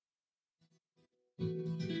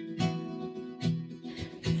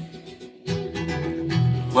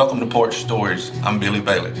Welcome to Poarch Stories. I'm Billy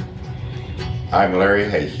Bailey. I'm Larry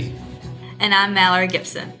Hakey. And I'm Mallory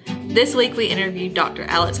Gibson. This week we interviewed Dr.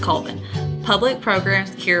 Alex Colvin, Public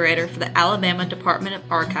Programs Curator for the Alabama Department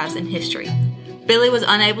of Archives and History. Billy was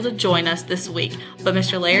unable to join us this week, but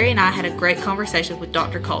Mr. Larry and I had a great conversation with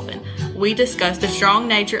Dr. Colvin. We discussed the strong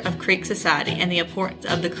nature of Creek society and the importance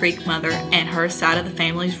of the Creek mother and her side of the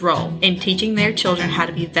family's role in teaching their children how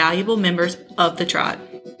to be valuable members of the tribe.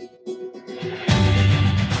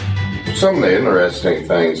 Some of the interesting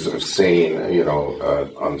things I've seen,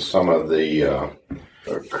 on some of the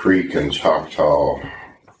Creek and Choctaw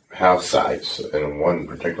house sites, and one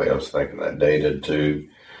particularly I was thinking that dated to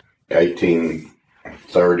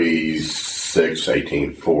 1836,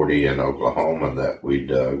 1840 in Oklahoma that we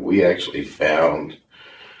dug. We actually found,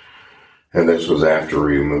 and this was after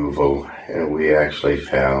removal, and we actually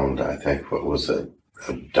found, I think, what was a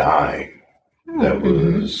dime that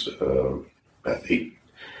was,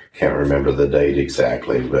 can't remember the date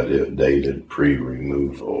exactly, but it dated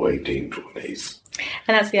pre-removal, 1820s.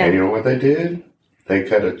 And you know what they did? They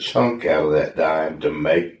cut a chunk out of that dime to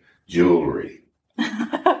make jewelry.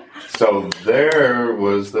 So there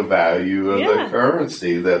was the value of the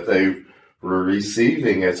currency that they were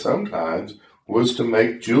receiving at sometimes was to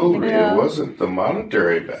make jewelry. It wasn't the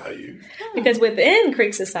monetary value. Because within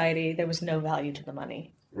Creek society, there was no value to the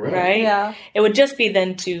money. Right? Yeah. It would just be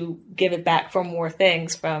then to give it back for more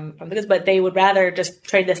things from the goods, but they would rather just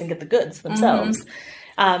trade this and get the goods themselves.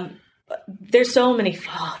 Mm-hmm. There's so many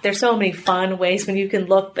fun ways when you can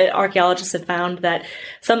look. But archaeologists have found that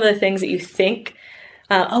some of the things that you think,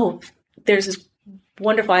 there's this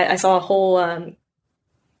wonderful. I saw a whole.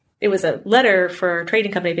 It was a letter for a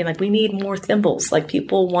trading company being like, we need more thimbles. Like,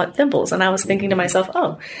 people want thimbles. And I was thinking to myself,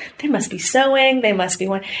 they must be sewing. They must be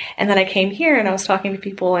one. And then I came here and I was talking to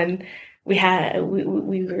people, and we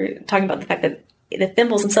were talking about the fact that the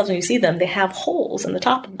thimbles themselves, when you see them, they have holes in the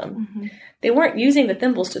top of them. Mm-hmm. They weren't using the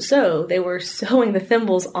thimbles to sew. They were sewing the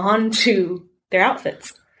thimbles onto their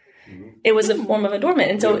outfits. Mm-hmm. It was a form of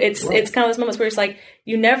adornment. And so it's kind of those moments where it's like,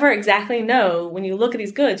 you never exactly know when you look at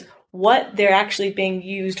these goods, what they're actually being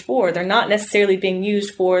used for. They're not necessarily being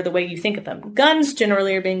used for the way you think of them. Guns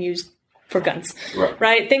generally are being used for guns,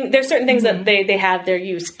 right? There's certain things that they have their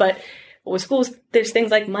use, but with schools, there's things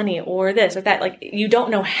like money or this or that. Like, you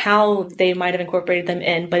don't know how they might have incorporated them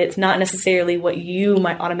in, but it's not necessarily what you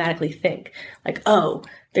might automatically think. Like,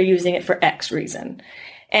 they're using it for X reason.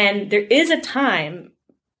 And there is a time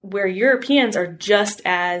where Europeans are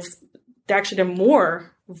they're more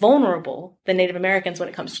vulnerable than Native Americans when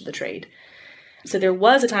it comes to the trade. So there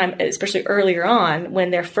was a time, especially earlier on, when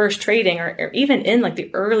they're first trading, or even in like the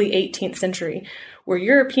early 18th century, where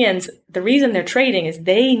Europeans, the reason they're trading is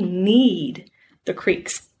they need the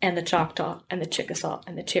Creeks and the Choctaw and the Chickasaw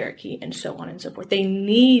and the Cherokee and so on and so forth. They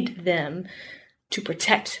need them to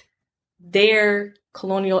protect their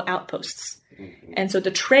colonial outposts. Mm-hmm. And so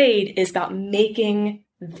the trade is about making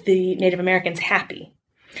the Native Americans happy.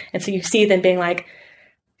 And so you see them being like,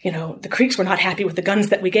 the Creeks were not happy with the guns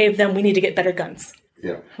that we gave them. We need to get better guns.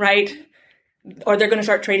 Yeah. Right? Or they're going to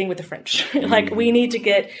start trading with the French. Like, we need to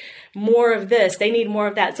get more of this. They need more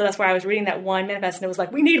of that. So that's why I was reading that one manifest, and it was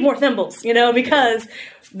like, we need more thimbles, because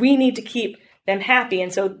we need to keep them happy.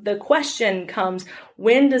 And so the question comes,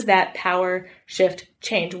 when does that power shift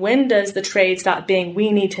change? When does the trade stop being,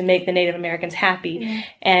 we need to make the Native Americans happy,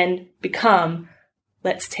 and become,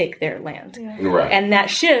 let's take their land? Yeah. Right. And that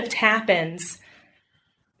shift happens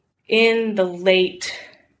in the late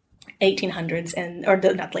 1800s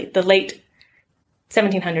the late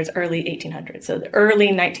 1700s, early 1800s. So the early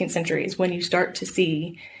 19th century is when you start to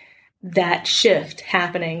see that shift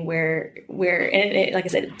happening where like I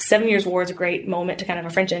said, 7 Years' War is a great moment to kind of, a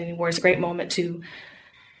French Indian War is a great moment to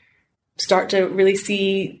start to really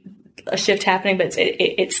see a shift happening. But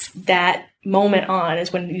it's that moment on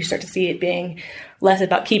is when you start to see it being less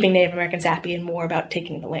about keeping Native Americans happy and more about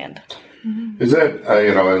taking the land. Mm-hmm. Is that,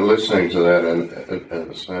 and listening to that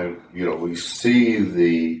and saying, we see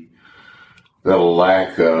the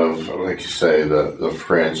lack of, like you say, the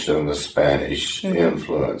French and the Spanish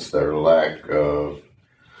influence, their lack of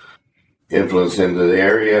influence into the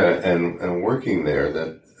area and working there,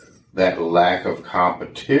 that lack of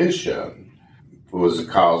competition was a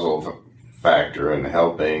causal factor in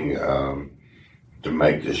helping to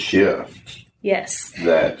make the shift. Yes.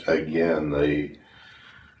 That, again, the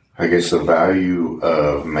value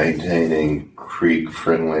of maintaining Creek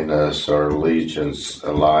friendliness or allegiance,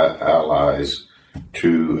 allies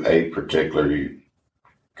to a particular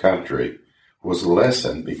country was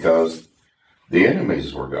lessened because the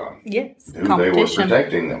enemies were gone. Yes. Who they were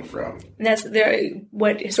protecting them from. And that's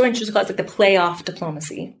what historians used to call it, like the playoff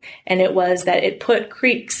diplomacy. And it was that it put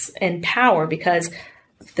Creeks in power because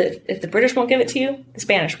if the British won't give it to you, the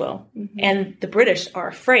Spanish will. Mm-hmm. And the British are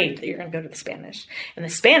afraid that you're going to go to the Spanish. And the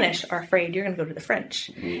Spanish are afraid you're going to go to the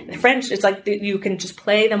French. Mm-hmm. The French, it's like you can just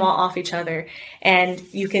play them all off each other. And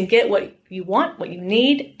you can get what you want, what you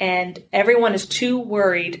need. And everyone is too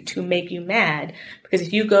worried to make you mad. Because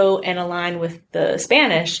if you go and align with the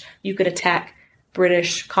Spanish, you could attack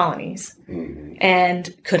British colonies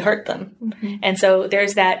and could hurt them. Mm-hmm. And so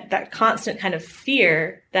there's that constant kind of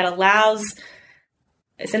fear that allows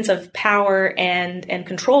a sense of power and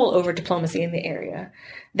control over diplomacy in the area.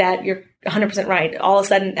 That you're 100% right. All of a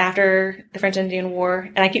sudden, after the French-Indian War,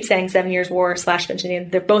 and I keep saying 7 Years' War /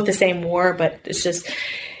 French-Indian, they're both the same war, but it's just,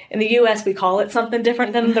 in the U.S., we call it something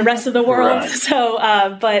different than the rest of the world. Right. So,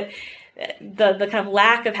 but the kind of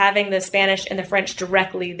lack of having the Spanish and the French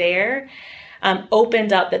directly there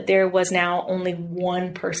opened up that there was now only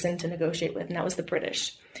one person to negotiate with, and that was the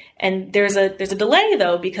British. And there's a delay,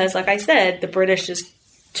 though, because, like I said, the British is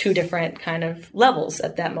two different kind of levels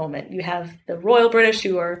at that moment. You have the Royal British,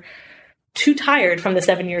 who are too tired from the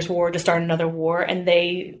 7 Years' War to start another war, and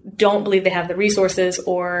they don't believe they have the resources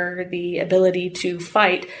or the ability to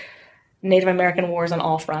fight Native American wars on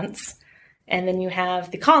all fronts. And then you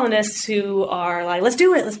have the colonists who are like, let's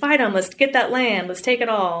do it, let's fight them, let's get that land, let's take it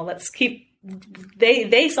all, let's keep...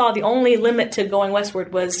 They saw the only limit to going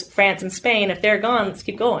westward was France and Spain. If they're gone, let's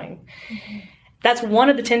keep going. Mm-hmm. That's one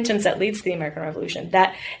of the tensions that leads to the American Revolution.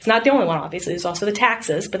 That it's not the only one, obviously. There's also the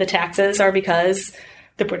taxes, but the taxes are because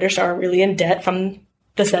the British are really in debt from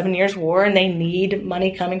the 7 Years' War, and they need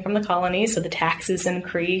money coming from the colonies, so the taxes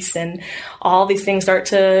increase, and all these things start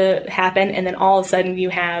to happen, and then all of a sudden you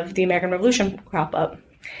have the American Revolution crop up.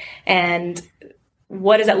 And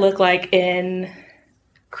what does that look like in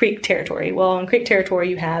Creek territory? Well, in Creek territory,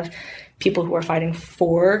 you have people who are fighting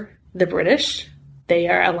for the British. They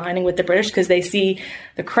are aligning with the British because they see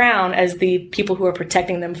the crown as the people who are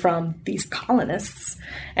protecting them from these colonists.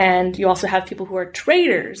 And you also have people who are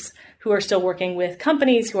traders who are still working with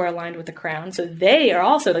companies who are aligned with the crown. So they are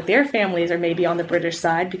also, like, their families are maybe on the British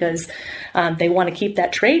side because they want to keep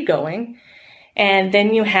that trade going. And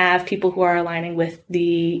then you have people who are aligning with the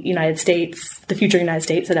United States, the future United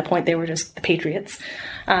States. At that point, they were just the patriots.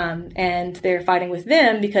 And they're fighting with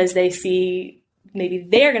them because they see maybe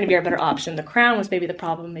they're going to be our better option. The crown was maybe the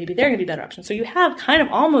problem. Maybe they're going to be a better option. So you have kind of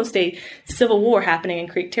almost a civil war happening in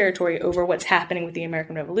Creek territory over what's happening with the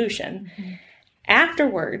American Revolution. Mm-hmm.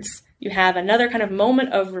 Afterwards, you have another kind of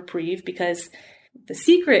moment of reprieve because the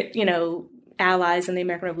secret, allies in the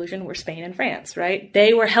American Revolution were Spain and France, right?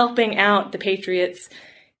 They were helping out the patriots,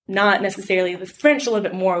 not necessarily the French a little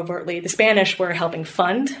bit more overtly. The Spanish were helping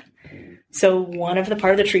fund. So one of the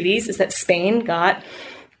part of the treaties is that Spain got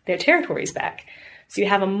their territories back. So you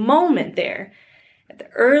have a moment there at the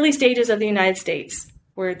early stages of the United States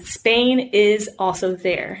where Spain is also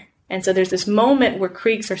there. And so there's this moment where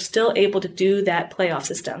Creeks are still able to do that playoff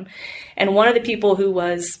system. And one of the people who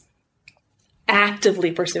was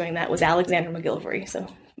actively pursuing that was Alexander McGillivray. So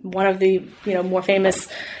one of the more famous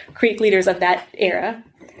Creek leaders of that era.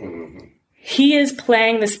 He is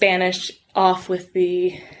playing the Spanish off with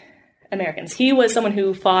the Americans. He was someone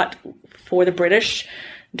who fought for the British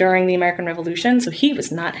during the American Revolution, so he was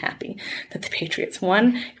not happy that the Patriots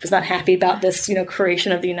won. He was not happy about this,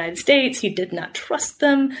 creation of the United States. He did not trust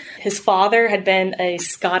them. His father had been a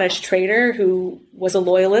Scottish trader who was a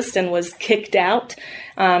loyalist and was kicked out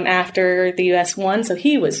after the U.S. won, so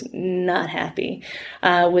he was not happy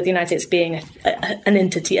with the United States being an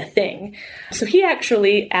entity, a thing. So he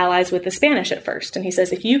actually allies with the Spanish at first, and he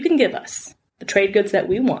says, if you can give us the trade goods that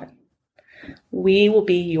we want, we will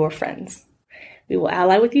be your friends. We will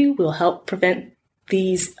ally with you. We will help prevent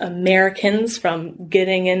these Americans from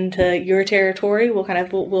getting into your territory.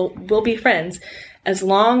 We'll be friends as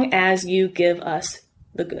long as you give us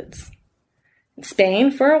the goods.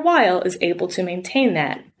 Spain, for a while, is able to maintain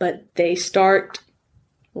that, but they start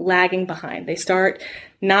lagging behind. They start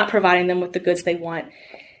not providing them with the goods they want.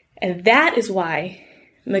 And that is why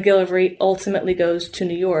McGillivray ultimately goes to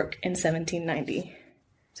New York in 1790.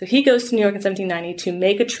 So he goes to New York in 1790 to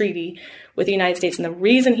make a treaty with the United States. And the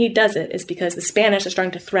reason he does it is because the Spanish are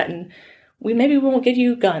starting to threaten, maybe we won't give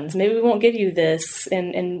you guns, maybe we won't give you this,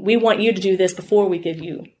 and we want you to do this before we give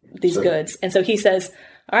you these goods. And so he says,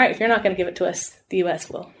 all right, if you're not going to give it to us, the U.S.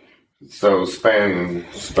 will. So Spain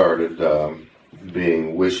started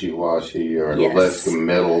being wishy-washy or less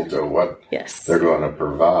committal to what they're going to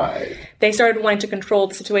provide. They started wanting to control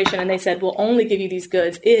the situation, and they said, we'll only give you these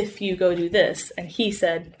goods if you go do this. And he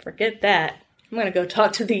said, forget that. I'm going to go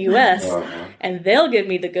talk to the U.S. and they'll give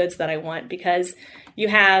me the goods that I want, because you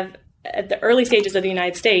have at the early stages of the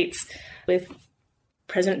United States with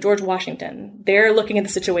President George Washington, they're looking at the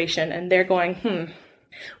situation and they're going,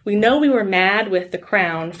 we know we were mad with the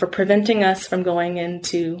Crown for preventing us from going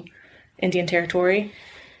into Indian Territory,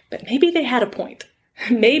 but maybe they had a point.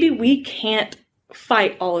 Maybe we can't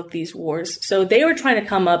fight all of these wars. So they were trying to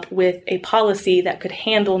come up with a policy that could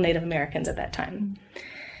handle Native Americans at that time.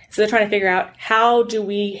 So they're trying to figure out, how do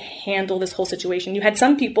we handle this whole situation? You had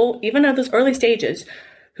some people, even at those early stages,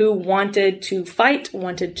 who wanted to fight,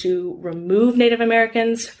 wanted to remove Native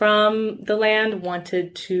Americans from the land,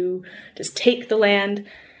 wanted to just take the land.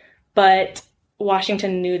 But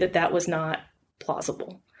Washington knew that that was not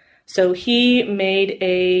plausible. So he made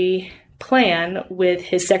a plan with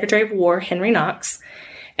his Secretary of War, Henry Knox,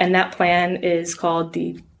 and that plan is called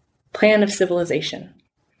the Plan of Civilization.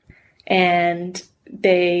 And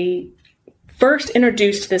they first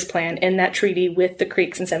introduced this plan in that treaty with the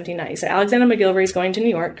Creeks in 1790. So Alexander McGillivray is going to New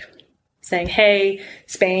York saying, hey,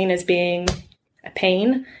 Spain is being a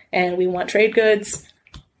pain and we want trade goods.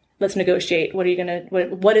 Let's negotiate. What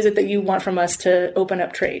is it that you want from us to open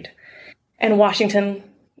up trade? And Washington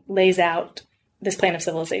lays out this Plan of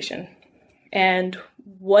Civilization. And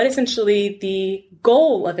what essentially the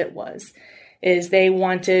goal of it is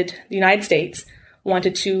the United States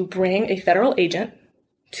wanted to bring a federal agent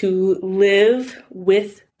to live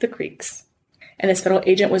with the Creeks. And this federal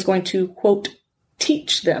agent was going to, quote,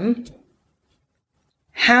 teach them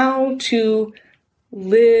how to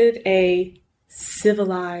live a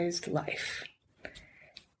civilized life.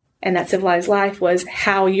 And that civilized life was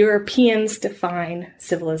how Europeans define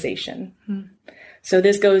civilization. So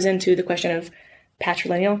this goes into the question of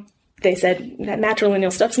patrilineal. They said that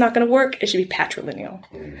matrilineal stuff's not going to work. It should be patrilineal.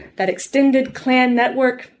 That extended clan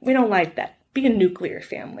network, we don't like that. Be a nuclear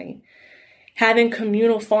family. Having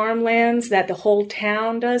communal farmlands that the whole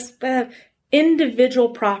town does, individual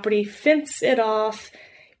property, fence it off.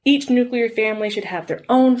 Each nuclear family should have their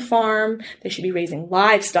own farm. They should be raising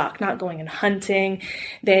livestock, not going and hunting.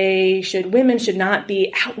 Women should not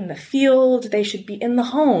be out in the field. They should be in the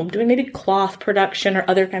home doing maybe cloth production or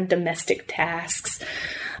other kind of domestic tasks.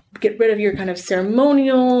 Get rid of your kind of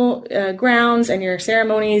ceremonial grounds and your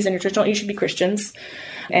ceremonies and your traditional. You should be Christians.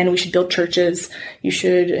 And we should build churches. You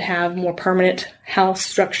should have more permanent house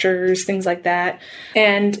structures, things like that.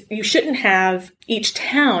 And you shouldn't have each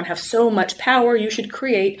town have so much power. You should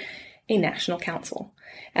create a national council.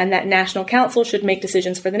 And that national council should make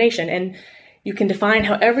decisions for the nation. And you can define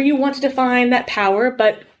however you want to define that power,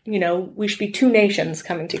 but, we should be two nations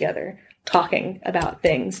coming together, talking about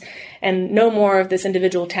things. And no more of this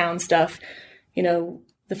individual town stuff. The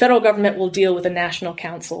federal government will deal with a national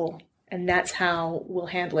council, and that's how we'll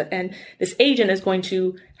handle it. And this agent is going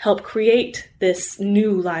to help create this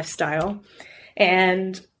new lifestyle.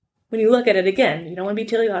 And when you look at it again, you don't want to be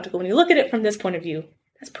teleological. When you look at it from this point of view,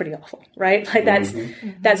 that's pretty awful, right? Like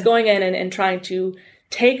that's going in and trying to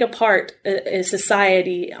take apart a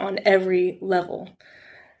society on every level.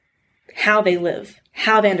 How they live,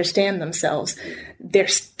 how they understand themselves,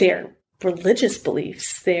 their religious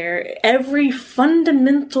beliefs, every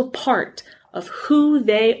fundamental part of who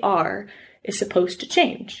they are is supposed to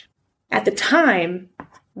change. At the time,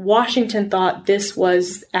 Washington thought this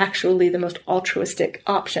was actually the most altruistic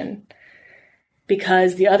option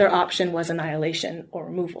because the other option was annihilation or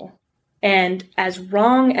removal. And as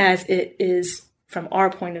wrong as it is from our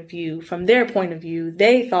point of view, from their point of view,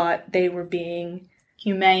 they thought they were being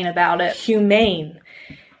humane about it. Humane.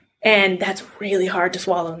 And that's really hard to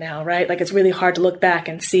swallow now, right? Like it's really hard to look back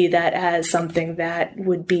and see that as something that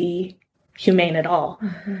would be humane at all.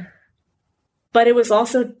 But it was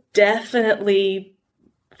also definitely,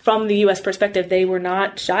 from the U.S. perspective, they were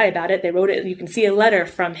not shy about it. They wrote it. You can see a letter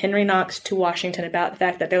from Henry Knox to Washington about the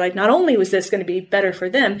fact that they're like, not only was this going to be better for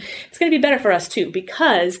them, it's going to be better for us too,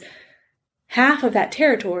 because half of that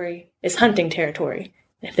territory is hunting territory.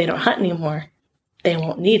 If they don't hunt anymore, they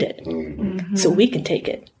won't need it. So we can take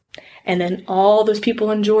it. And then all those people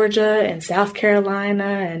in Georgia and South Carolina,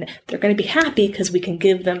 and they're going to be happy because we can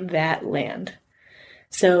give them that land.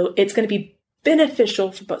 So it's going to be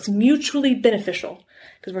beneficial for both, mutually beneficial,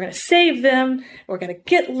 because we're going to save them, we're going to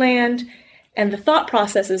get land. And the thought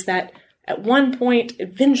process is that at one point,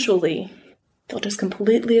 eventually, they'll just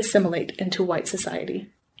completely assimilate into white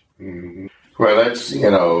society. Well,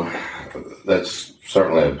 that's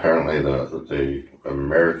certainly apparently the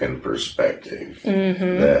American perspective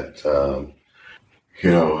that,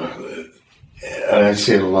 and I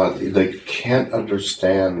see it a lot. They can't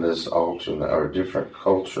understand this alternate or different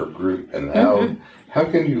culture group, and how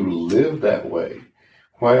can you live that way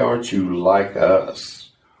why aren't you like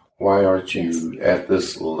us? Why aren't you at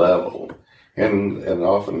this level? And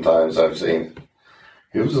oftentimes I've seen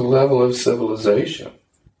it was a level of civilization.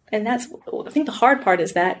 And I think the hard part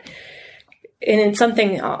is that, and it's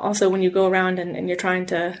something also when you go around and you're trying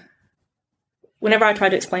to, whenever I try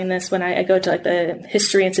to explain this, when I go to like the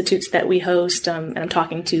history institutes that we host, and I'm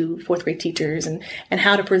talking to fourth grade teachers and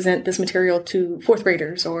how to present this material to fourth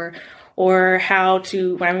graders or how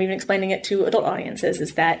to, when I'm even explaining it to adult audiences,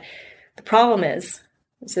 is that the problem is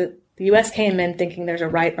that the U.S. came in thinking there's a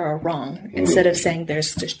right or a wrong instead of saying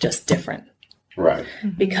there's just different. Right.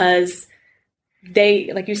 Because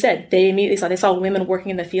they, like you said, they immediately saw women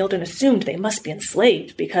working in the field and assumed they must be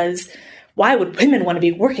enslaved, because why would women want to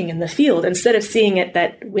be working in the field, instead of seeing it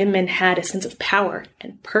that women had a sense of power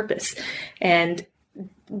and purpose, and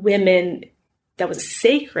women, that was a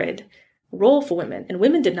sacred role for women, and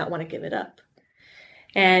women did not want to give it up.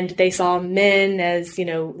 And they saw men as,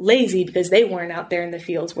 lazy because they weren't out there in the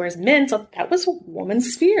fields, whereas men thought that was a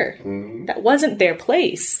woman's sphere. Mm-hmm. That wasn't their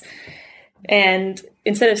place. And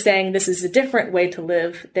instead of saying this is a different way to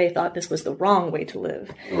live, they thought this was the wrong way to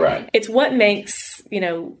live. Right. It's what makes,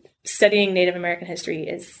 studying Native American history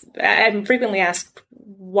is, I'm frequently asked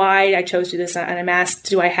why I chose to do this. And I'm asked,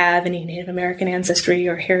 do I have any Native American ancestry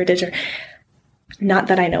or heritage? Or not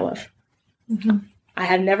that I know of. Mm-hmm. I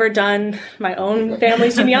have never done my own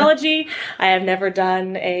family's genealogy. I have never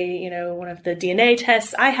done one of the DNA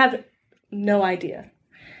tests. I have no idea.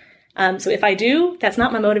 So if I do, that's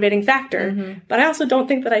not my motivating factor, mm-hmm. but I also don't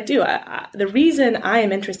think that I do. The reason I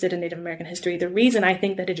am interested in Native American history, the reason I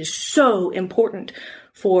think that it is so important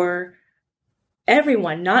for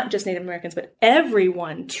everyone, not just Native Americans, but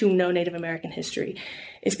everyone to know Native American history,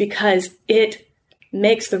 is because it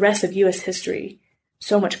makes the rest of U.S. history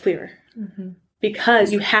so much clearer. Mm-hmm.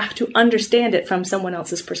 Because you have to understand it from someone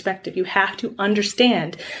else's perspective. You have to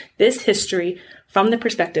understand this history from the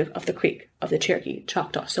perspective of the Creek, of the Cherokee,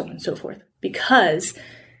 Choctaw, so on and so forth. Because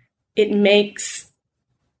it makes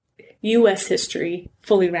U.S. history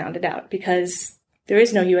fully rounded out. Because there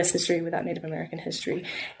is no U.S. history without Native American history.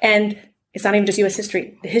 And it's not even just U.S.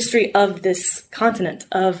 history. The history of this continent,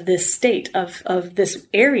 of this state, of this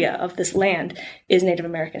area, of this land is Native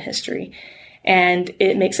American history. And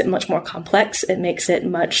it makes it much more complex. It makes it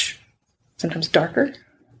much, sometimes darker,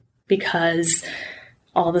 because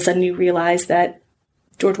all of a sudden you realize that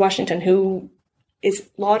George Washington, who is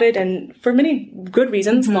lauded, and for many good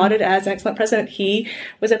reasons, mm-hmm. lauded as an excellent president, he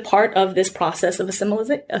was a part of this process of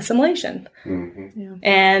assimilation. Mm-hmm. Yeah.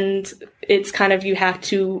 And it's kind of, you have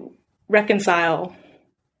to reconcile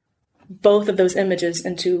both of those images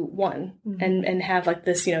into one, mm-hmm. and have like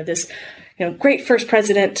this, this great first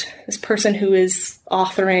president, this person who is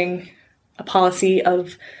authoring a policy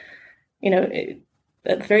of, at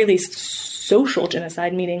the very least, social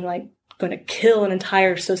genocide, meaning like going to kill an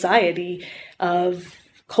entire society of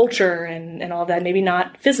culture and all that. Maybe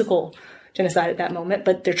not physical genocide at that moment,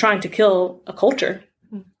 but they're trying to kill a culture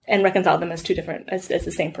and reconcile them as two different, as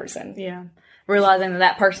the same person. Yeah. Realizing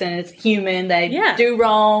that person is human, they do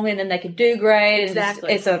wrong, and then they can do great.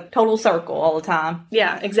 Exactly. It's a total circle all the time.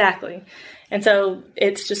 Yeah, exactly. And so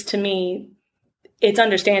it's just, to me, it's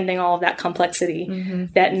understanding all of that complexity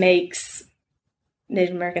mm-hmm. that makes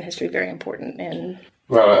Native American history very important. And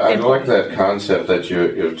well, I like that concept that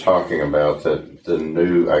you're talking about, that the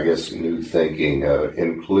new thinking,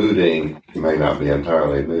 including, it may not be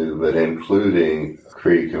entirely new, but including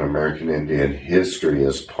Creek and American Indian history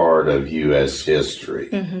as part of U.S. history,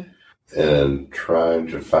 mm-hmm. and trying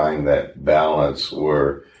to find that balance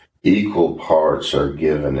where equal parts are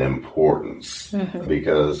given importance. Mm-hmm.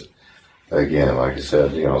 Because, again, like I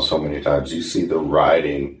said, so many times you see the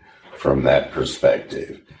writing from that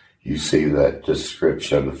perspective. You see that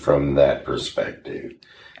description from that perspective,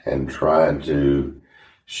 and trying to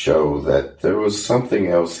show that there was something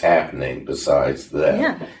else happening besides that.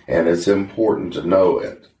 Yeah. And it's important to know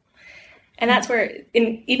it. And that's where,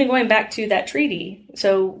 even going back to that treaty,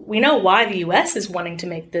 so we know why the U.S. is wanting to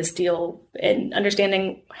make this deal, and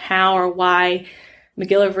understanding how or why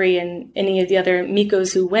McGillivray and any of the other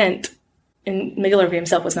Mikos who went, and McGillivray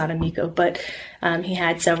himself was not a Miko, but he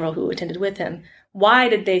had several who attended with him. Why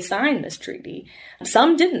did they sign this treaty?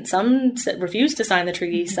 Some didn't. Some refused to sign the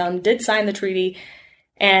treaty. Mm-hmm. Some did sign the treaty.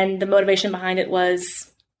 And the motivation behind it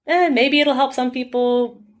was, maybe it'll help some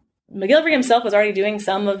people. McGillivray himself was already doing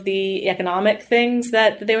some of the economic things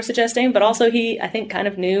that they were suggesting, but also he, I think, kind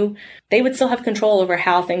of knew they would still have control over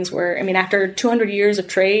how things were. I mean, after 200 years of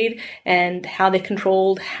trade and how they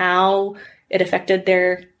controlled how it affected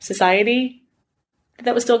their society,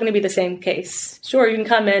 that was still going to be the same case. Sure, you can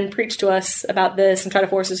come in, preach to us about this and try to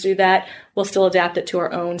force us to do that. We'll still adapt it to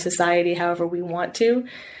our own society however we want to.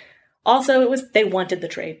 Also, they wanted the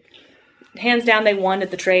trade. Hands down, they wanted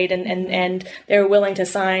the trade, and they were willing to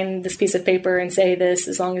sign this piece of paper and say this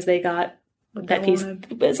as long as they got that piece,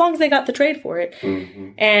 as long as they got the trade for it.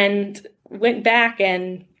 Mm-hmm. And went back,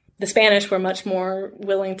 and the Spanish were much more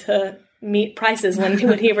willing to meet prices when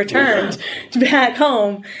he returned back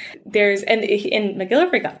home. And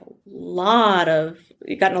McGillivray got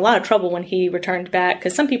in a lot of trouble when he returned back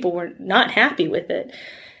because some people were not happy with it.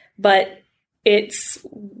 But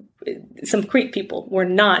some Creek people were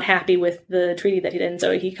not happy with the treaty that he did. And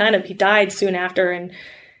so he died soon after and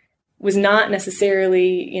was not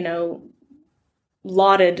necessarily,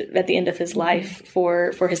 lauded at the end of his life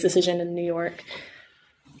for his decision in New York.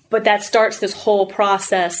 But that starts this whole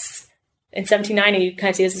process. In 1790, you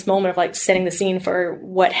kind of see this moment of like setting the scene for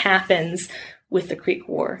what happens with the Creek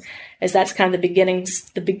War, as that's kind of the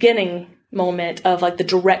beginning moment of like the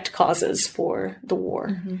direct causes for the war.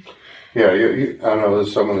 Mm-hmm. Yeah, I know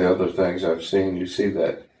there's some of the other things I've seen. You see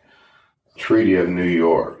that Treaty of New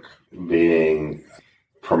York being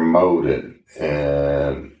promoted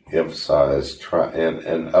and emphasized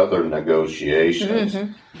in other negotiations.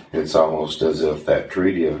 Mm-hmm. It's almost as if that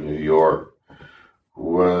Treaty of New York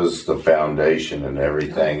was the foundation and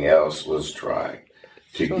everything else was trying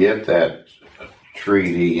to get that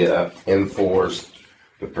treaty enforced,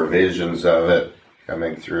 the provisions of it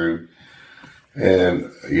coming through.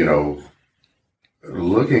 And,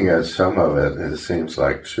 looking at some of it, it seems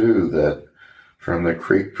like, too, that from the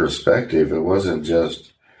Creek perspective, it wasn't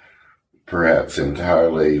just perhaps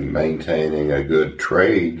entirely maintaining a good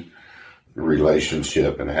trade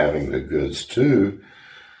relationship and having the goods, too,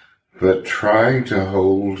 but trying to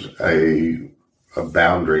hold a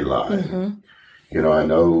boundary line. Mm-hmm. I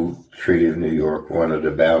know Treaty of New York wanted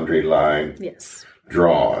a boundary line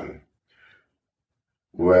drawn.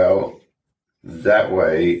 Well, that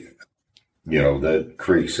way, the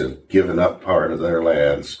Creeks have given up part of their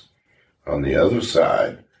lands on the other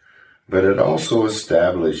side, but it also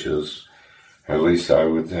establishes, at least I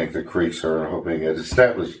would think the Creeks are hoping it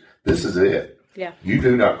established, this is it. Yeah. You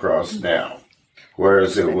do not cross now.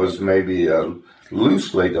 Whereas it was maybe a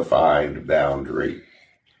loosely defined boundary.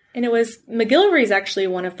 And it was, McGillivray is actually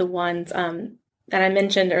one of the ones, that I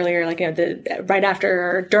mentioned earlier, right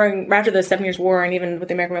after the 7 Years' War and even with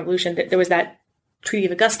the American Revolution, there was that Treaty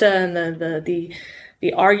of Augusta and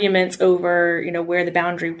the arguments over, where the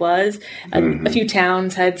boundary was. Mm-hmm. A few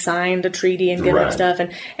towns had signed a treaty and given up stuff.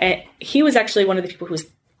 And he was actually one of the people who was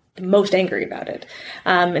the most angry about it.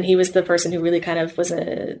 And he was the person who really kind of was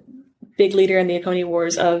a big leader in the Oconee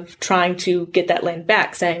Wars of trying to get that land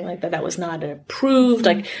back, saying like that was not approved.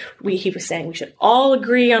 Mm-hmm. He was saying we should all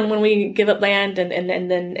agree on when we give up land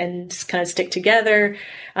and just kind of stick together.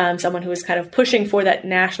 Someone who was kind of pushing for that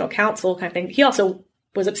national council kind of thing. He also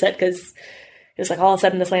was upset because it was like all of a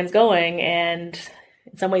sudden this land's going, and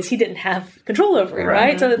in some ways he didn't have control over it,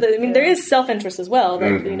 right? So there is self-interest as well.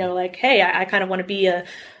 That, mm-hmm. Hey, I kind of want to be a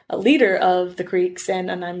leader of the Creeks,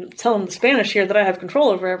 and I'm telling the Spanish here that I have control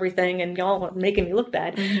over everything, and y'all are making me look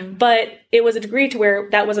bad. Mm-hmm. But it was a degree to where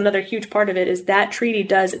that was another huge part of it, is that treaty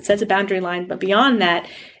it sets a boundary line, but beyond that,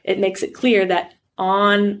 it makes it clear that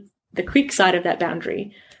on the Creek side of that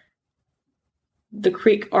boundary, the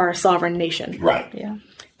Creek are a sovereign nation. Right. Yeah.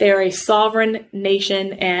 They are a sovereign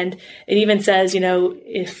nation, and it even says,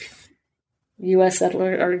 if U.S.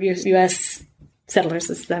 settlers,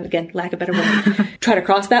 this is them again, lack of better word, try to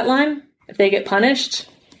cross that line, if they get punished,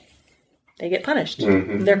 they get punished.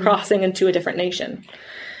 Mm-hmm. They're crossing into a different nation.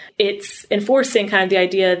 It's enforcing kind of the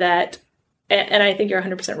idea that, and I think you're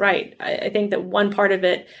 100% right. I think that one part of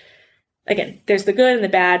it, again, there's the good and the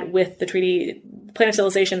bad with the treaty. Plan of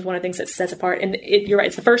Civilization is one of the things that sets apart. And you're right,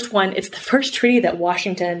 it's the first one. It's the first treaty that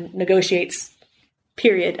Washington negotiates,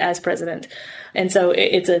 period, as president. And so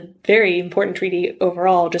it's a very important treaty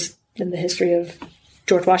overall, just in the history of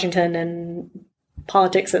George Washington and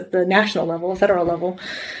politics at the national level, federal level.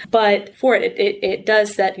 But for it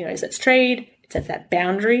does set, it sets trade, it sets that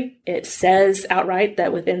boundary. It says outright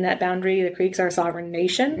that within that boundary, the Creeks are a sovereign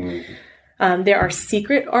nation. Mm-hmm. There are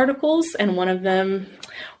secret articles, and one of them,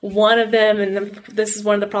 and this is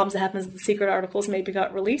one of the problems that happens, the secret articles maybe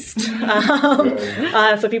got released.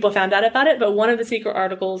 So people found out about it. But one of the secret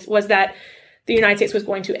articles was that the United States was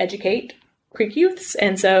going to educate Creek youths.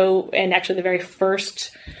 And actually the very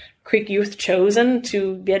first Creek youth chosen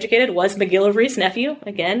to be educated was McGillivray's nephew,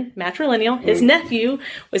 again, matrilineal. His nephew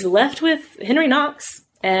was left with Henry Knox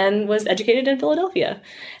and was educated in Philadelphia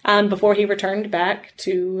before he returned back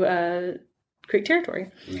to Creek territory.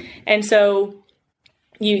 And so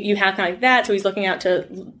you have kind of like that. So he's looking out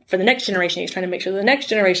for the next generation. He's trying to make sure the next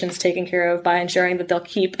generation is taken care of by ensuring that they'll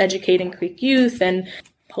keep educating Creek youth and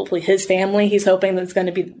hopefully his family. He's hoping that's going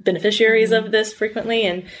to be beneficiaries of this frequently.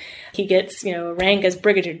 And he gets, a rank as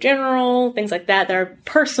brigadier general, things like that. There are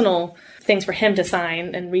personal things for him to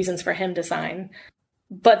sign and reasons for him to sign.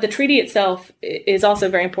 But the treaty itself is also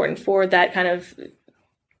very important for that kind of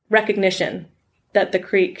recognition that the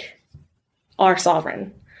Creek are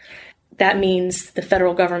sovereign. That means the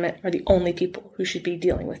federal government are the only people who should be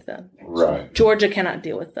dealing with them. Right. Georgia cannot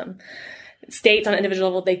deal with them. States on an individual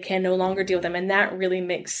level, they can no longer deal with them. And that really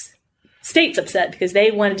makes states upset because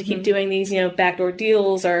they wanted to keep doing these, backdoor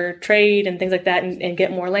deals or trade and things like that and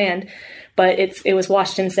get more land. But it was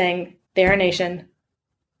Washington saying, they're a nation.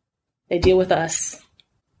 They deal with us.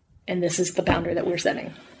 And this is the boundary that we're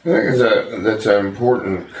setting. I think that's an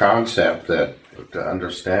important concept to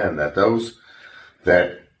understand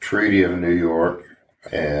that Treaty of New York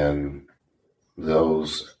and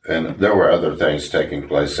there were other things taking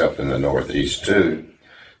place up in the Northeast too,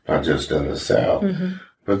 not just in the South. Mm-hmm.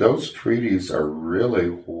 But those treaties are really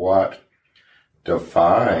what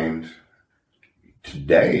defined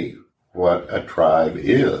today what a tribe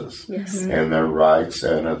is. Yes. And their rights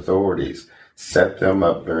and authorities. Set them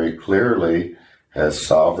up very clearly as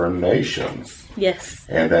sovereign nations. Yes.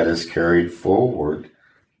 And that is carried forward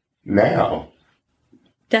now.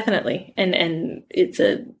 Definitely. And it's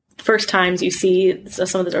first times you see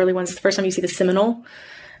some of those early ones, the first time you see the Seminole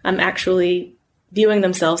actually viewing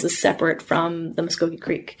themselves as separate from the Muskogee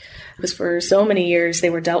Creek. Because for so many years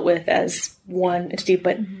they were dealt with as one entity,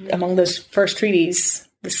 but among those first treaties,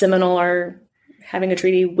 the Seminole are having a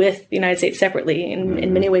treaty with the United States separately,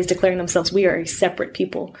 in many ways declaring themselves, we are a separate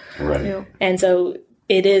people. Right. And so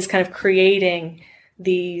it is kind of creating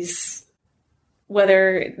these,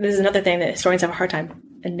 whether this is another thing that historians have a hard time,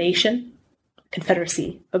 a nation,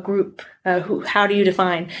 confederacy, a group, how do you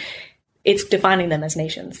define? It's defining them as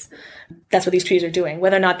nations. That's what these treaties are doing.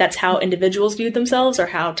 Whether or not that's how individuals viewed themselves or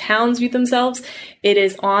how towns viewed themselves, it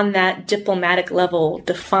is on that diplomatic level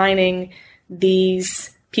defining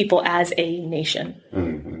these people as a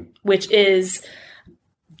nation, which is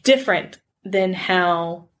different than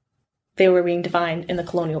how they were being defined in the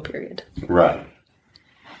colonial period. Right.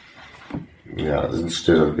 Yeah,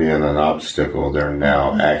 instead of being an obstacle, they're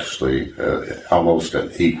now actually almost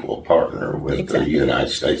an equal partner with the United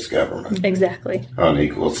States government. Exactly. On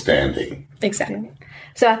equal standing. Exactly.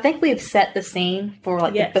 So I think we've set the scene for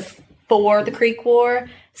before the Creek War.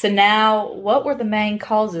 So now, what were the main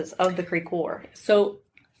causes of the Creek War? So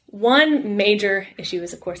one major issue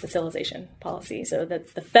is, of course, the civilization policy. So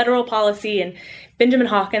that's the federal policy, and Benjamin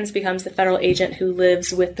Hawkins becomes the federal agent who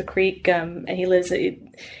lives with the Creek, and he lives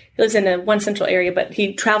in one central area, but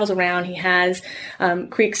he travels around. He has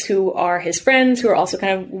Creeks who are his friends, who are also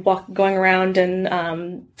kind of going around and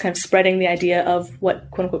kind of spreading the idea of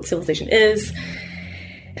what quote-unquote civilization is.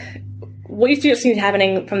 What you see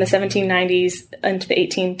happening from the 1790s into the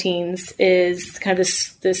 18-teens is kind of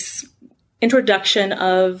this introduction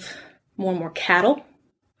of more and more cattle,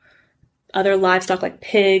 other livestock like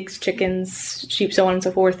pigs, chickens, sheep, so on and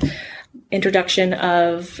so forth, introduction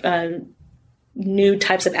of new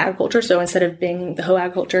types of agriculture. So instead of being the hoe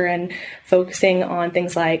agriculture and focusing on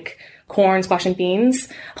things like corn, squash, and beans,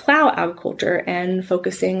 plow agriculture and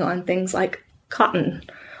focusing on things like cotton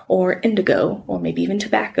or indigo or maybe even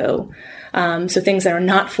tobacco. So things that are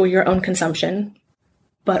not for your own consumption,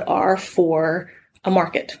 but are for a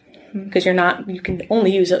market. Because you can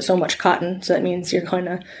only use so much cotton. So that means you're going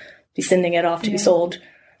to be sending it off to be sold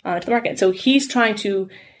to the market. So he's trying to,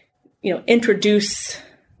 introduce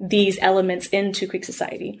these elements into Creek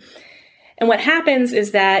society. And what happens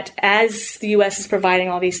is that as the U.S. is providing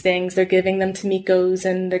all these things, they're giving them to Micos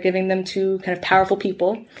and they're giving them to kind of powerful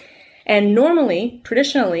people. And normally,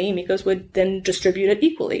 traditionally, Micos would then distribute it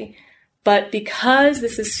equally. But because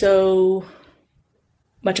this is so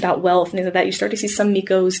much about wealth and things like that, you start to see some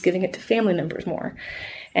Micos giving it to family members more.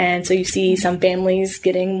 And so you see some families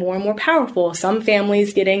getting more and more powerful, some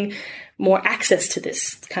families getting more access to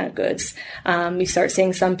this kind of goods. You start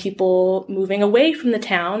seeing some people moving away from the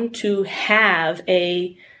town to have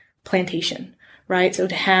a plantation, right? So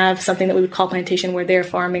to have something that we would call plantation where they're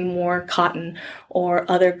farming more cotton or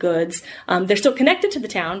other goods. They're still connected to the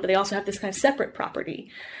town, but they also have this kind of separate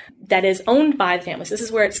property that is owned by the families. This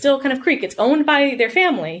is where it's still kind of Creek. It's owned by their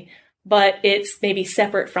family, but it's maybe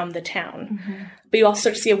separate from the town. Mm-hmm. But you also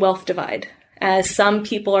start to see a wealth divide as some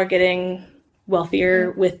people are getting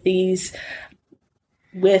wealthier with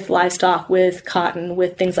livestock, with cotton,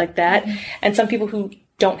 with things like that. Mm-hmm. And some people who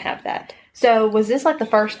don't have that. So was this like the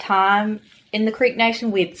first time in the Creek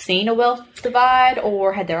Nation we had seen a wealth divide,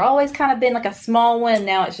 or had there always kind of been like a small one and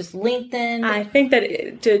now it's just lengthened? I think that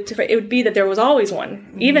it would be that there was always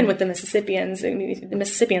one, even with the Mississippians. I mean, the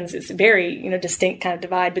Mississippians is a very, distinct kind of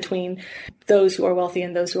divide between those who are wealthy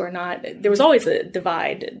and those who are not. There was always a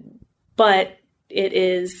divide, but it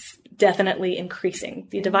is definitely increasing.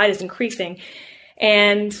 The divide is increasing,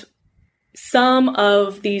 and some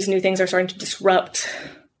of these new things are starting to disrupt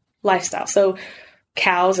lifestyle. So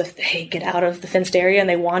cows, if they get out of the fenced area and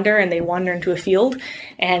they wander into a field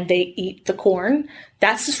and they eat the corn,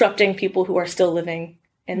 that's disrupting people who are still living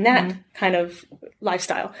in that kind of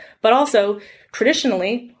lifestyle. But also,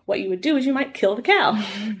 traditionally, what you would do is you might kill the cow.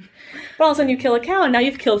 But all of a sudden you kill a cow, and now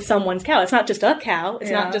you've killed someone's cow. It's not just a cow.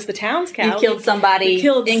 It's not just the town's cow. You killed somebody. You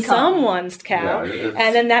killed someone's cow. Yeah,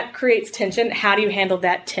 and then that creates tension. How do you handle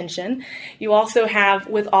that tension? You also have,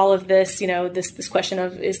 with all of this, this question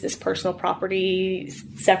of, is this personal property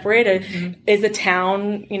separate? Or is the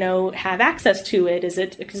town, have access to it? Is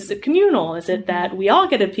it communal? Is it that we all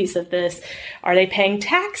get a piece of this? Are they paying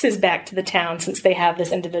taxes back to the town since they have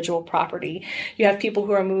this individual property? You have people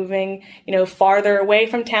who are moving, farther away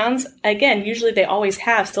from towns. Again, usually they always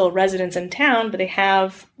have still residents in town, but they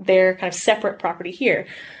have their kind of separate property here.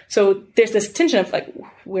 So there's this tension of like,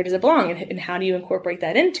 where does it belong, and how do you incorporate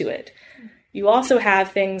that into it? You also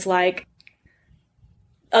have things like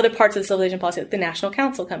other parts of the civilization policy, like the National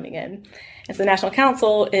Council coming in. And so the National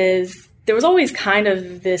Council there was always kind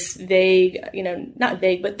of this vague, not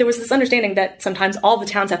vague, but there was this understanding that sometimes all the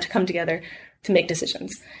towns have to come together to make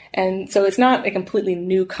decisions. And so it's not a completely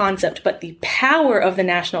new concept, but the power of the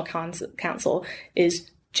National Council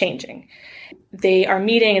is changing. They are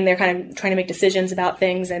meeting and they're kind of trying to make decisions about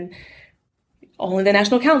things, and only the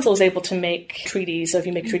National Council is able to make treaties. So if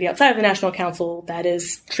you make a treaty outside of the National Council, that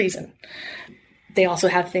is treason. They also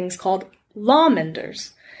have things called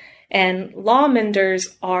lawmenders. And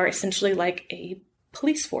lawmenders are essentially like a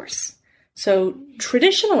police force. So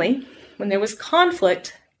traditionally, when there was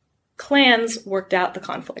conflict, clans worked out the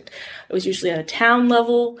conflict. It was usually at a town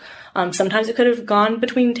level. Sometimes it could have gone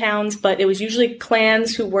between towns, but it was usually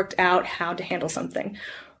clans who worked out how to handle something.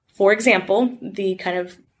 For example, the kind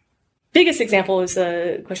of biggest example is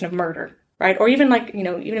the question of murder, right? Or even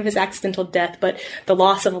even if it's accidental death, but the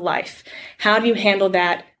loss of a life. How do you handle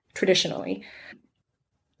that traditionally?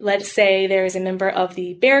 Let's say there is a member of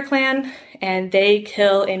the Bear Clan and they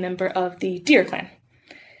kill a member of the Deer Clan.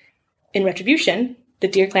 In retribution, the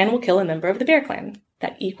Deer Clan will kill a member of the Bear Clan.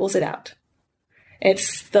 That equals it out.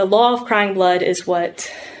 It's the law of crying blood is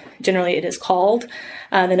what generally it is called.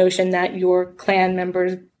 The notion that your clan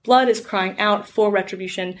member's blood is crying out for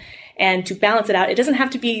retribution, and to balance it out, it doesn't have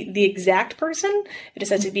to be the exact person. It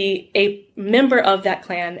just has to be a member of that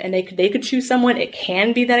clan, and they could choose someone. It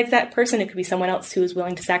can be that exact person. It could be someone else who is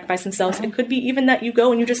willing to sacrifice themselves. It could be even that you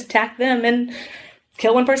go and you just attack them and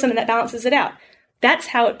kill one person, and that balances it out. That's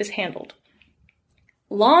how it is handled.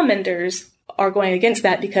 Lawmenders are going against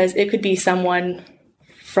that because it could be someone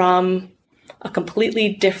from a completely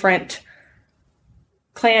different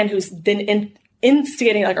clan who's been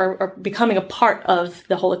instigating or becoming a part of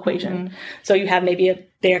the whole equation. Mm-hmm. So you have maybe a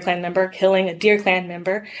Bear Clan member killing a Deer Clan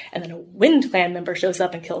member, and then a Wind Clan member shows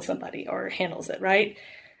up and kills somebody or handles it, right?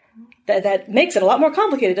 That makes it a lot more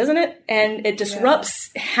complicated, doesn't it? And it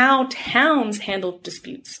disrupts how towns handle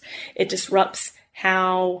disputes. It disrupts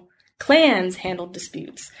how clans handle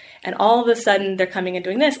disputes. And all of a sudden they're coming and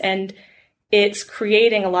doing this, and it's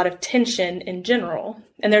creating a lot of tension in general.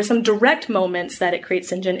 And there's some direct moments that it creates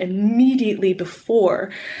tension immediately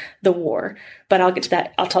before the war, but I'll get to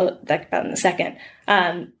that. I'll tell that about in a second.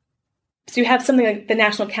 So you have something like the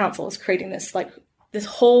National Council is creating this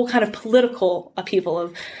whole kind of political upheaval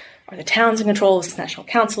of, are the towns in control? Is the National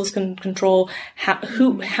Council in control?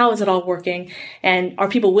 How is it all working? And are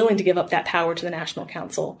people willing to give up that power to the National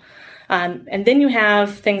Council? And then you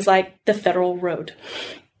have things like the Federal Road,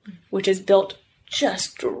 which is built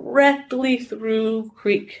just directly through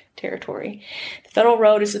Creek territory. The Federal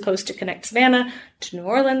Road is supposed to connect Savannah to New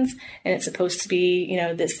Orleans, and it's supposed to be,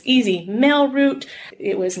 this easy mail route.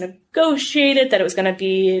 It was negotiated that it was going to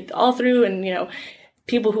be all through, and,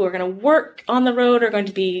 people who are going to work on the road are going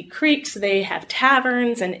to be Creeks. So they have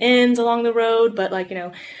taverns and inns along the road, but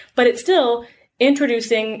but it's still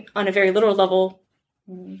introducing on a very literal level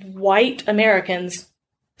white Americans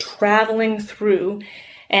traveling through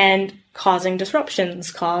and causing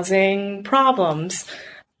disruptions, causing problems.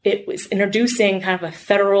 It was introducing kind of a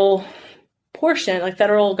federal portion, like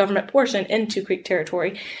federal government portion into Creek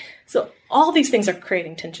territory. So all these things are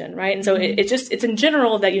creating tension, right? And so it's in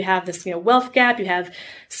general that you have this, wealth gap, you have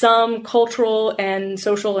some cultural and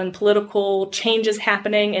social and political changes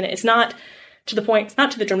happening, and it's not to the point,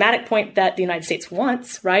 not to the dramatic point that the United States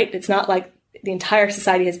wants, right? It's not like the entire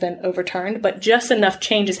society has been overturned, but just enough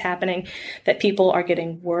change is happening that people are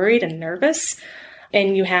getting worried and nervous.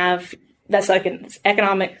 And you have, that's like an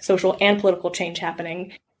economic, social, and political change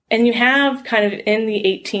happening. And you have kind of in the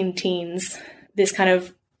 18 teens, this kind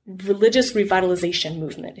of religious revitalization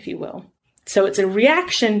movement, if you will. So it's a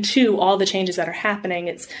reaction to all the changes that are happening.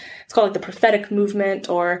 It's called like the prophetic movement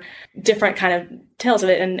or different kind of tales of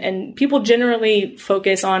it. And people generally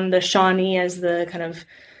focus on the Shawnee as the kind of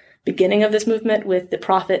beginning of this movement with the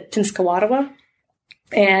prophet Tinskawatawa.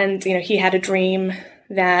 And, he had a dream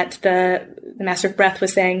that the Master of Breath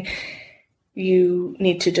was saying, you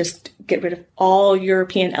need to just get rid of all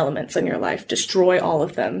European elements in your life, destroy all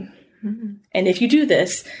of them. Mm-hmm. And if you do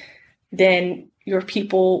this, then your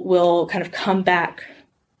people will kind of come back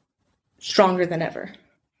stronger than ever.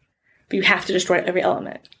 But you have to destroy every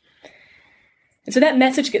element. And so that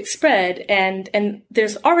message gets spread, and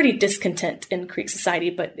there's already discontent in Creek society,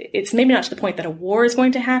 but it's maybe not to the point that a war is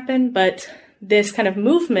going to happen, but this kind of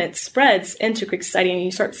movement spreads into Creek society, and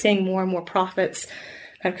you start seeing more and more prophets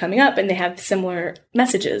kind of coming up, and they have similar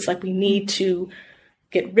messages, like we need to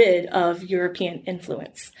get rid of European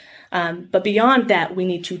influence. But beyond that, we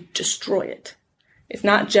need to destroy it. It's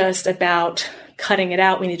not just about cutting it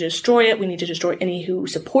out. We need to destroy it. We need to destroy any who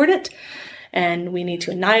support it. And we need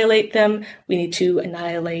to annihilate them. We need to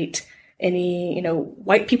annihilate any,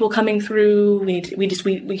 white people coming through.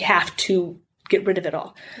 We have to get rid of it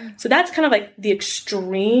all. Mm-hmm. So that's kind of like the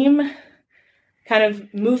extreme kind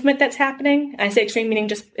of movement that's happening. I say extreme meaning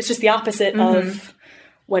it's just the opposite of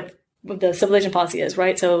what the civilization policy is,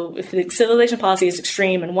 right? So if the civilization policy is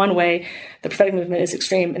extreme in one way, the prophetic movement is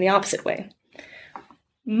extreme in the opposite way.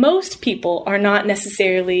 Most people are not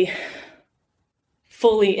necessarily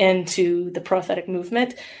fully into the prophetic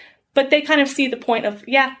movement, but they kind of see the point of,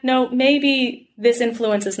 maybe this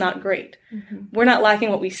influence is not great. Mm-hmm. We're not liking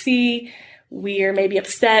what we see. We're maybe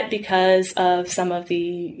upset because of some of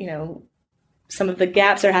the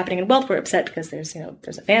gaps that are happening in wealth. We're upset because there's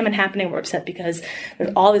a famine happening. We're upset because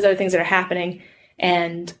there's all these other things that are happening,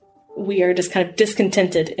 and we are just kind of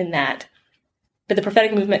discontented in that. But the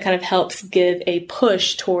prophetic movement kind of helps give a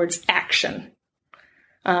push towards action,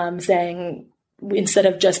 saying instead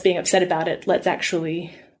of just being upset about it, let's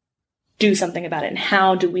actually do something about it. And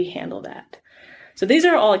how do we handle that? So these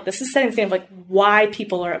are all this is setting the stage of why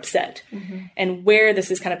people are upset and where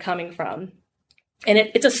this is kind of coming from. And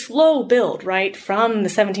it's a slow build, right? From the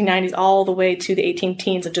 1790s all the way to the 18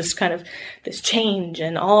 teens of just kind of this change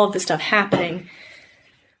and all of this stuff happening.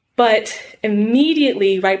 But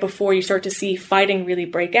immediately, right before you start to see fighting really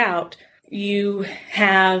break out, you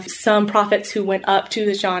have some prophets who went up to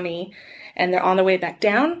the Shawnee, and they're on their way back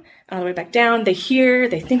down. On the way back down, they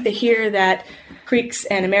think they hear that Creeks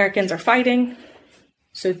and Americans are fighting.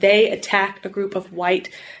 So they attack a group of white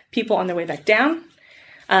people on their way back down.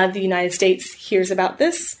 The United States hears about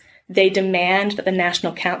this. They demand that the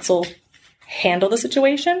National Council handle the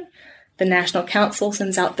situation. The National Council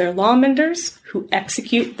sends out their lawmenders who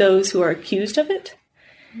execute those who are accused of it.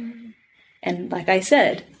 And like I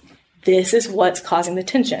said, this is what's causing the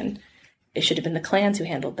tension. It should have been the clans who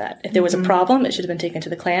handled that. If there was a problem, it should have been taken to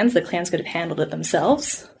the clans. The clans could have handled it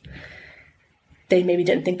themselves. They maybe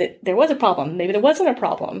didn't think that there was a problem. Maybe there wasn't a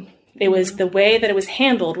problem. It was the way that it was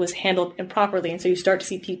handled improperly. And so you start to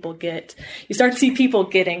see people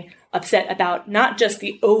getting upset about not just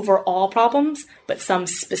the overall problems, but some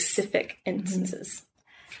specific instances.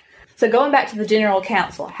 So going back to the General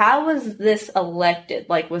Council, how was this elected?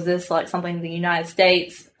 Was this something the United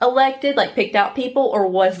States elected, picked out people, or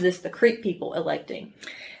was this the Creek people electing?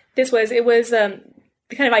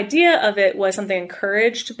 The kind of idea of it was something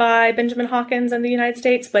encouraged by Benjamin Hawkins and the United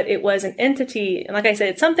States, but it was an entity, and like I said,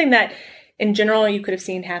 it's something that in general you could have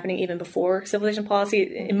seen happening even before civilization policy.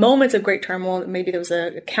 In moments of great turmoil, maybe there was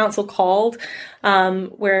a council called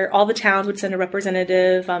where all the towns would send a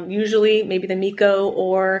representative, usually maybe the Miko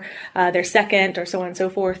or their second or so on and so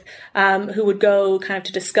forth, who would go kind of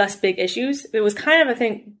to discuss big issues. It was kind of, I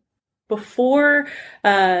think, before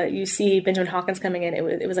you see Benjamin Hawkins coming in,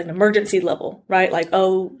 it was like an emergency level, right?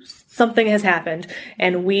 Something has happened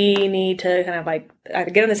and we need to kind of either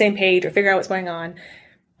get on the same page or figure out what's going on.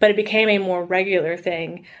 But it became a more regular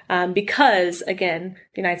thing because, again,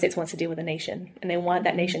 the United States wants to deal with a nation and they want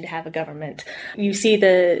that nation to have a government. You see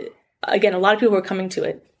a lot of people who are coming to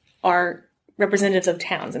it are representatives of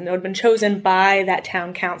towns, and they would have been chosen by that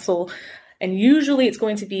town council. And usually it's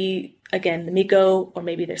going to be again, the Miko, or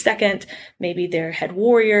maybe their second, maybe their head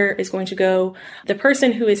warrior is going to go. The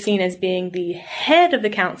person who is seen as being the head of the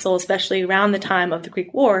council, especially around the time of the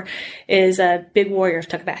Creek War, is a big warrior of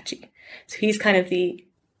Takabachi. So he's kind of the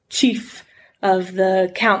chief of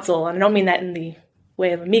the council. And I don't mean that in the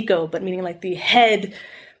way of a Miko, but meaning like the head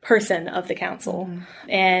person of the council.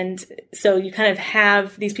 And so you kind of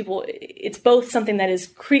have these people. It's both something that is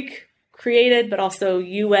Creek created, but also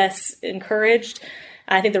U.S. encouraged.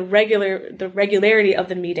 I think the regularity of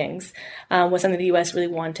the meetings was something the U.S. really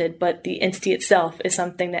wanted, but the entity itself is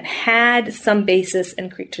something that had some basis in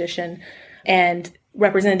Creek tradition, and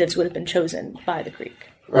representatives would have been chosen by the Creek.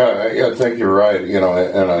 Yeah, I think you're right.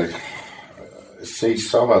 And I see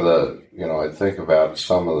some of the, I think about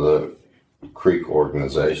some of the Creek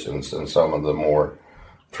organizations and some of the more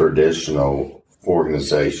traditional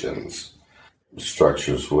organizations,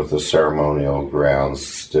 structures with the ceremonial grounds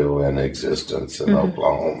still in existence in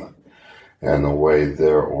Oklahoma, and the way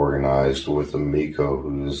they're organized with the Miko,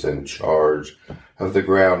 who's in charge of the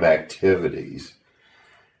ground activities.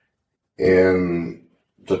 In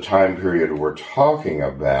the time period we're talking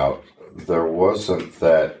about, there wasn't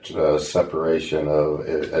that separation of,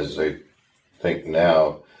 as they think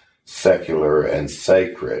now, secular and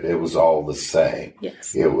sacred. It was all the same.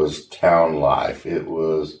 Yes. It was town life. It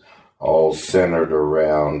was all centered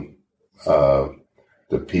around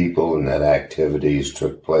the people, and that activities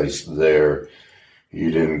took place there.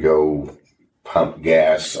 You didn't go pump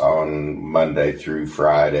gas on Monday through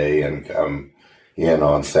Friday and come in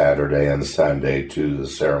on Saturday and Sunday to the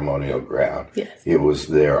ceremonial ground. Yes. It was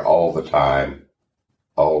there all the time,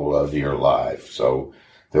 all of your life. So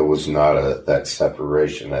there was not that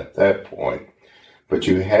separation at that point. But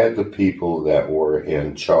you had the people that were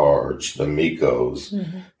in charge, the Mikos,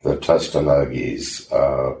 the Tustanuggies,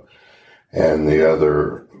 and the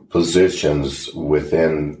other positions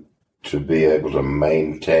within to be able to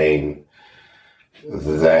maintain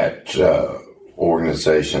that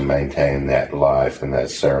organization, maintain that life and that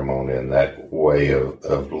ceremony and that way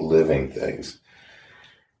of living things.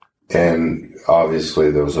 And obviously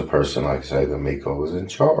there was a person, like I say, the Miko was in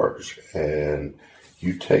charge. And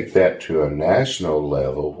you take that to a national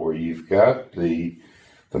level where you've got the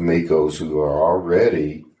Mikos who are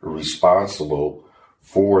already responsible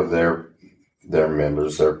for their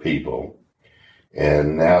members, their people.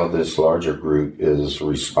 And now this larger group is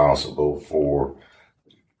responsible for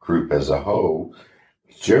group as a whole.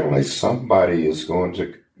 Generally, somebody is going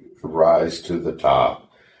to rise to the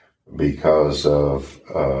top because of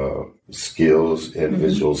skills,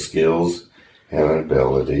 individual skills and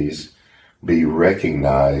abilities, be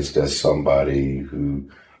recognized as somebody who,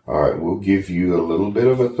 all right, we'll give you a little bit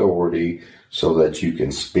of authority so that you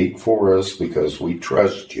can speak for us because we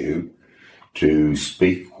trust you to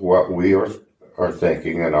speak what we are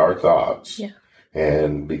thinking and our thoughts. Yeah.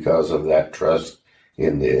 And because of that trust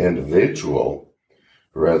in the individual,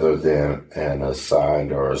 rather than an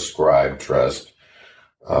assigned or ascribed trust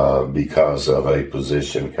because of a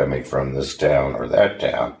position coming from this town or that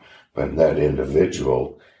town, but that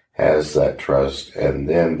individual has that trust and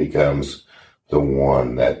then becomes the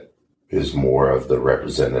one that is more of the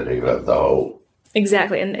representative of the whole.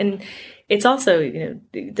 Exactly. And it's also,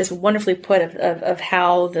 this wonderfully put of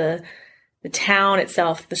how the town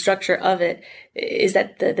itself, the structure of it, is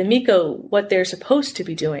that the Miko, what they're supposed to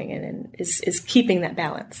be doing and is keeping that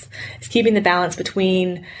balance. It's keeping the balance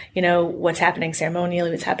between, what's happening ceremonially,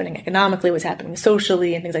 what's happening economically, what's happening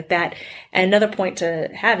socially, and things like that. And another point to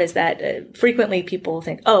have is that frequently people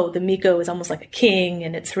think, oh, the Miko is almost like a king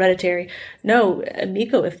and it's hereditary. No, a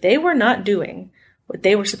Miko, if they were not doing what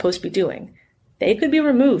they were supposed to be doing, they could be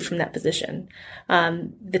removed from that position.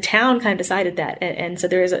 The town kind of decided that. And so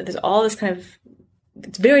there's all this kind of,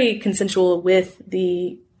 it's very consensual with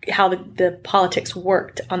how the politics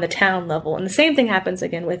worked on the town level. And the same thing happens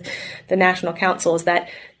again with the National Council, is that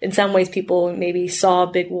in some ways people maybe saw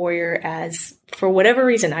Big Warrior as, for whatever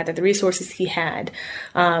reason, either the resources he had,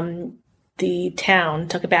 the town,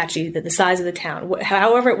 Takabachi, the size of the town,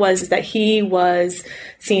 however it was, is that he was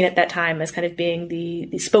seen at that time as kind of being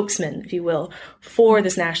the spokesman, if you will, for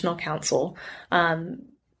this National Council.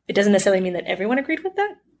 It doesn't necessarily mean that everyone agreed with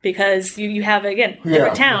that, because you have, again,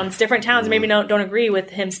 different towns maybe don't agree with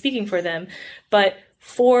him speaking for them, but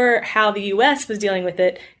for how the U.S. was dealing with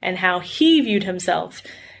it and how he viewed himself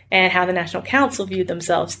and how the National Council viewed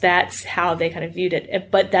themselves, that's how they kind of viewed it.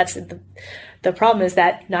 But that's the problem, is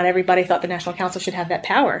that not everybody thought the National Council should have that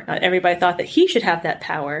power. Not everybody thought that he should have that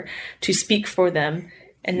power to speak for them.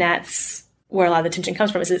 And that's where a lot of the tension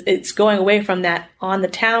comes from. It's going away from that on the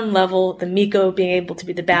town level, the Miko being able to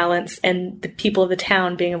be the balance and the people of the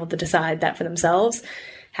town being able to decide that for themselves,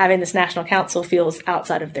 having this national council feels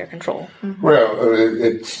outside of their control. Mm-hmm. Well,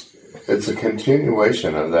 it's a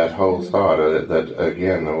continuation of that whole thought that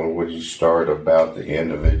again, when you start about the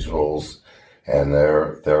individuals and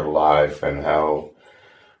their life and how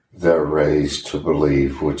they're raised to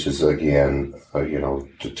believe, which is again,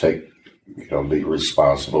 to take, be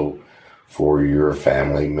responsible for your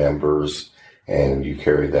family members, and you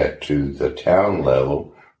carry that to the town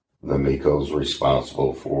level. The MECO's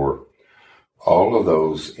responsible for all of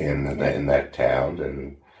those in that town,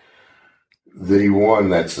 and the one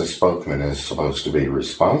that's the spokesman is supposed to be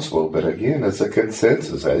responsible. But again, it's a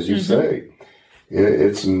consensus, as you say.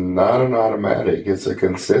 It's not an automatic, it's a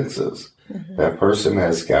consensus. That person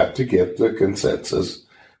has got to get the consensus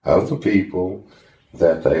of the people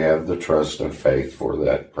that they have the trust and faith for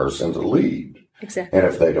that person to lead. Exactly. And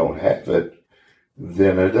if they don't have it,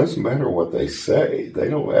 then it doesn't matter what they say. They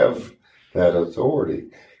don't have that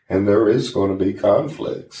authority. And there is going to be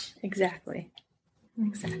conflicts. Exactly.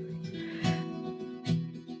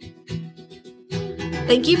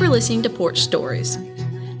 Thank you for listening to Poarch Stories.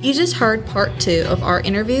 You just heard part 2 of our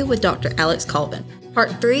interview with Dr. Alex Colvin.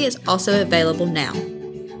 Part 3 is also available now.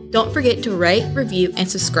 Don't forget to rate, review, and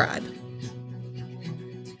subscribe.